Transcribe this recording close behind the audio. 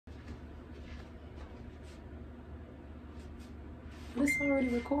This already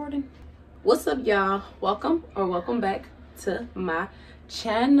recording. What's up, y'all? Welcome back to my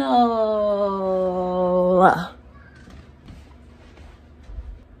channel. I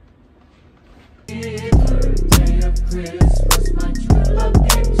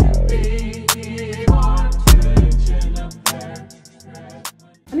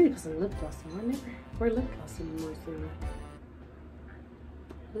need to put some lip gloss on. I never wear lip gloss anymore. So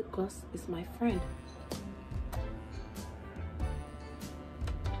lip gloss is my friend.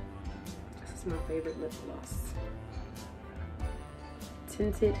 This is my favorite lip gloss.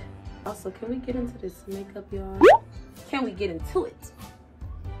 Tinted. Also, can we get into this makeup, y'all? Can we get into it?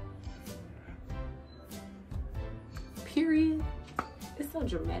 Period. It's so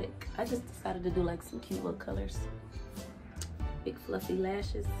dramatic. I just decided to do like some cute little colors. Big fluffy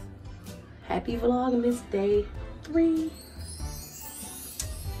lashes. Happy Vlogmas Day 3.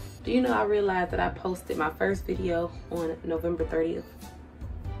 Do you know I realized that I posted my first video on November 30th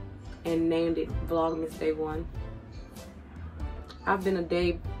and named it Vlogmas Day 1. I've been a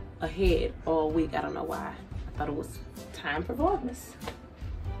day ahead all week. I don't know why. I thought it was time for Vlogmas.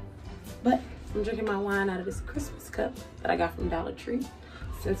 But I'm drinking my wine out of this Christmas cup that I got from Dollar Tree.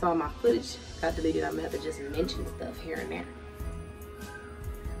 Since all my footage got deleted, I'm gonna have to just mention stuff here and there.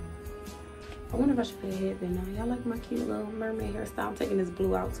 I wonder if I should put a headband on. Y'all like my cute little mermaid hairstyle? I'm taking this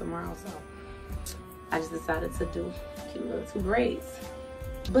blue out tomorrow, so I just decided to do cute little 2 braids.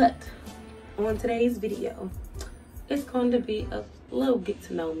 But on today's video, it's going to be a little get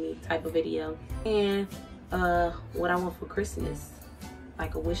to know me type of video. And what I want for Christmas,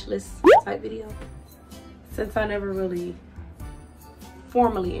 like a wish list type video. Since I never really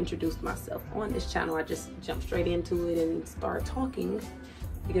formally introduced myself on this channel, I just jumped straight into it and started talking.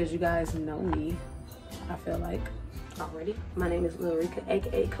 Because you guys know me, I feel like, already. My name is Lil Reeka,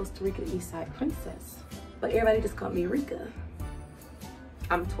 aka Costa Rica Eastside Princess. But everybody just called me Reeka.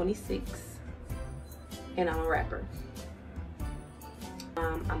 I'm 26 and I'm a rapper.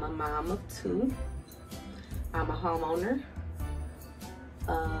 I'm a mom of 2. I'm a homeowner.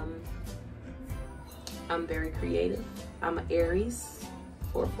 I'm very creative. I'm an Aries,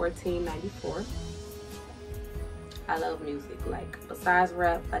 4/14/94. I love music. Like, besides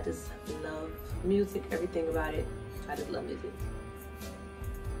rap, I just love music, everything about it. I just love music.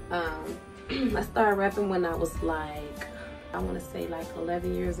 I started rapping when I was like, I want to say like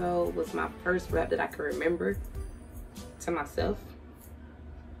 11 years old was my first rap that I could remember to myself.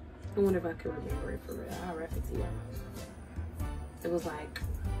 I wonder if I could remember it for real. I'll rap it to y'all. It was like,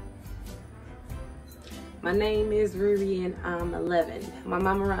 my name is Riri and I'm 11. My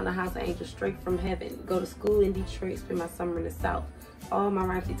mom around the house, an angel straight from heaven. Go to school in Detroit, spend my summer in the South. All my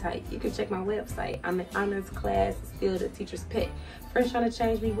rhymes be tight. You can check my website. I'm in honors class, still the teacher's pet. Friends trying to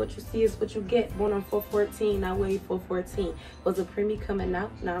change me, what you see is what you get. Born on 4/14, now weigh 4/14. Was a preemie coming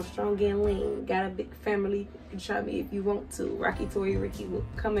out, now I'm strong and lean. Got a big family, you can try me if you want to. Rocky Tory Ricky will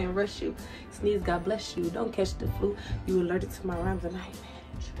come and rush you. Sneeze, God bless you. Don't catch the flu. You allergic to my rhymes and I ain't mad.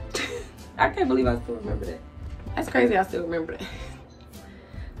 I can't believe I still remember that. That's crazy, I still remember that.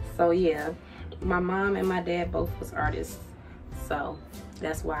 So yeah, my mom and my dad both was artists. So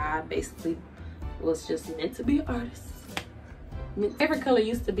that's why I basically was just meant to be an artist. My favorite color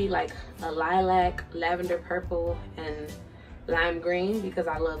used to be like a lilac, lavender purple, and lime green because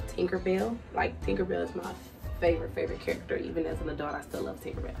I love Tinkerbell. Like, Tinkerbell is my favorite character. Even as an adult, I still love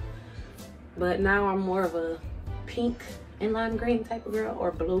Tinkerbell. But now I'm more of a pink and lime green type of girl,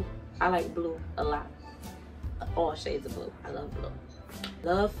 or blue. I like blue a lot. All shades of blue. I love blue.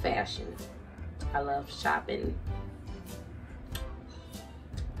 Love fashion. I love shopping.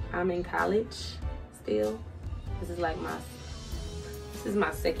 I'm in college still. This is like my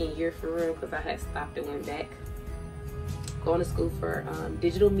second year for real, because I had stopped and went back. Going to school for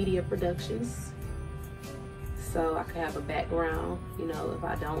digital media productions, so I could have a background, you know, if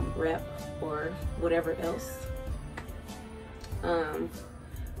I don't rep or whatever else.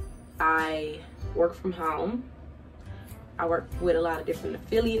 I work from home. I work with a lot of different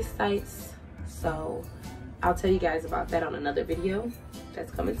affiliate sites, so I'll tell you guys about that on another video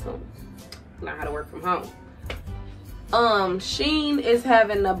that's coming soon. Learn how to work from home. Shein is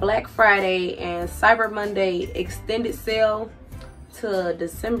having a Black Friday and Cyber Monday extended sale to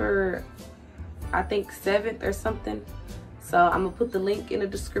December, I think 7th or something. So I'm gonna put the link in the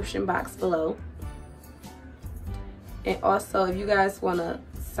description box below. And also, if you guys wanna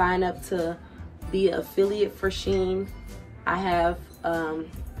sign up to be an affiliate for Shein, I have an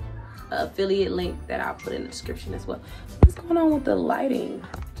affiliate link that I'll put in the description as well. What's going on with the lighting?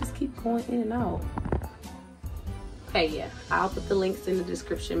 Just keep going in and out. Okay, yeah, I'll put the links in the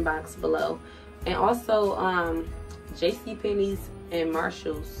description box below. And also, JCPenney's and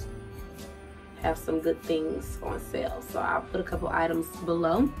Marshall's have some good things on sale, so I'll put a couple items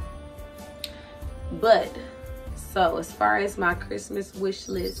below. But so as far as my Christmas wish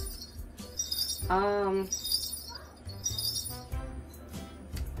list,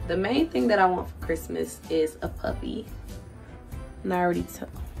 the main thing that I want for Christmas is a puppy, and I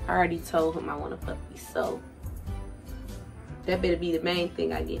already told him I want a puppy, so that better be the main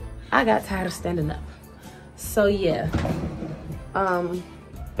thing I get. I got tired of standing up, so yeah.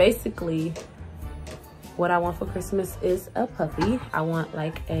 Basically what I want for Christmas is a puppy. I want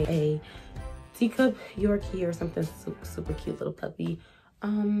like a teacup Yorkie or something super cute little puppy.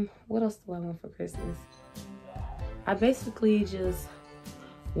 What else do I want for Christmas? I basically just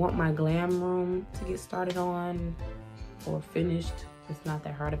want my glam room to get started on or finished. It's not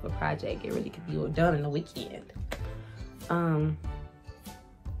that hard of a project. It really could be done in a weekend.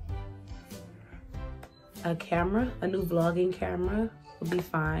 A camera, a new vlogging camera would be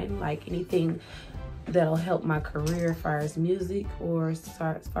fine. Like anything that'll help my career as far as music or as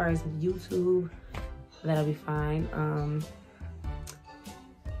far as YouTube, that'll be fine.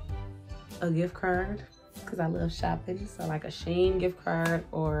 A gift card, because I love shopping, so like a Shein gift card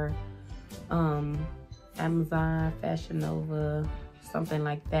or Amazon, Fashion Nova, something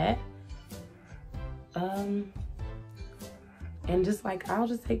like that. And just like, I'll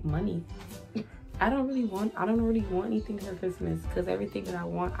just take money. I don't really want anything for Christmas, because everything that I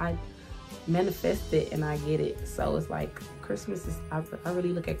want, I manifest it and I get it. So it's like Christmas is, I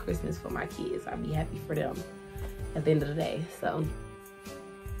really look at Christmas for my kids. I'll be happy for them at the end of the day. So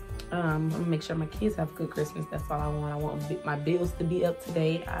I'm gonna make sure my kids have a good Christmas. That's all I want. I want my bills to be up to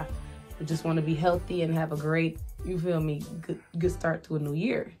date. I just want to be healthy and have a great, you feel me, good start to a new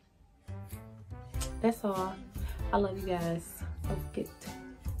year. That's all. I love you guys. Don't forget to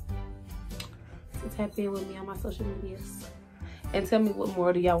tap in with me on my social medias and tell me what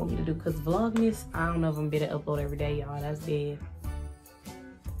more do y'all want me to do, because Vlogmas, I don't know if I'm gonna be able to upload every day, y'all. That's dead.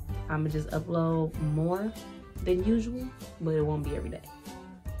 I'm gonna just upload more than usual, but it won't be every day.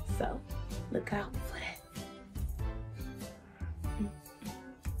 So look out for that.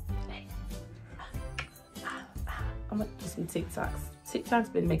 Hey. I'm gonna do some TikToks. TikTok's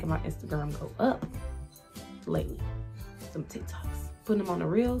been making my Instagram go up lately. Some TikToks, putting them on the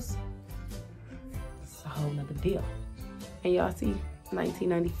reels. It's a whole nother deal. And y'all see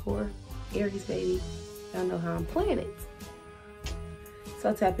 1994 Aries baby. Y'all know how I'm playing it.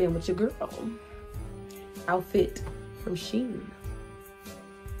 So tap in with your girl. Outfit from Shein.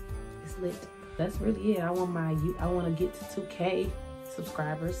 It's lit. That's really it. I want to get to 2K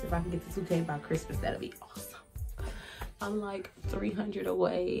subscribers. If I can get to 2K by Christmas, that'll be awesome. I'm like 300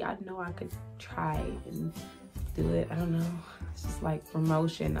 away. I know I could try and do it. I don't know. It's just like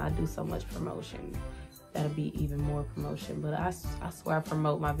promotion. I do so much promotion. That'll be even more promotion. But I swear I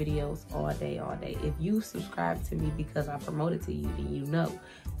promote my videos all day, all day. If you subscribe to me because I promoted to you, then you know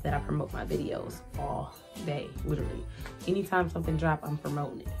that I promote my videos all day, literally. Anytime something drop, I'm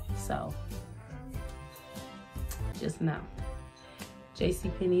promoting it. So just know.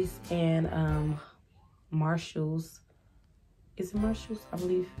 JCPenney's and Marshall's. Is it Marshall's? I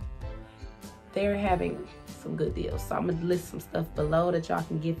believe they're having some good deals. So I'm gonna list some stuff below that y'all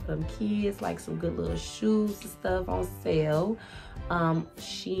can get for them kids, like some good little shoes and stuff on sale.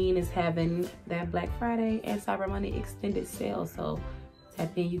 Shein is having that Black Friday and Cyber Monday extended sale. So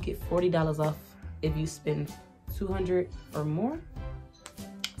tap in, you get $40 off if you spend $200 or more.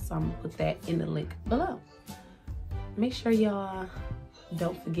 So I'm gonna put that in the link below. Make sure y'all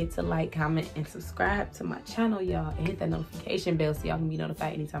don't forget to like, comment, and subscribe to my channel, y'all, and hit that notification bell so y'all can be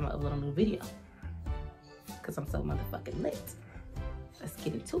notified anytime I upload a new video. Because I'm so motherfucking lit. Let's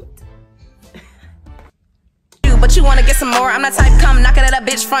get into it. But you wanna get some more? I'm the type come knocking at a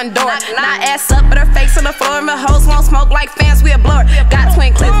bitch front door. Not ass up, but her face on the floor. My hoes won't smoke like fans, we a blower. Got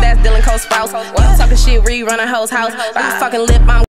twin clips, that's Dylan Cole Sprouse. Talking shit, rerun a hoe's house. But I fucking lip, I'm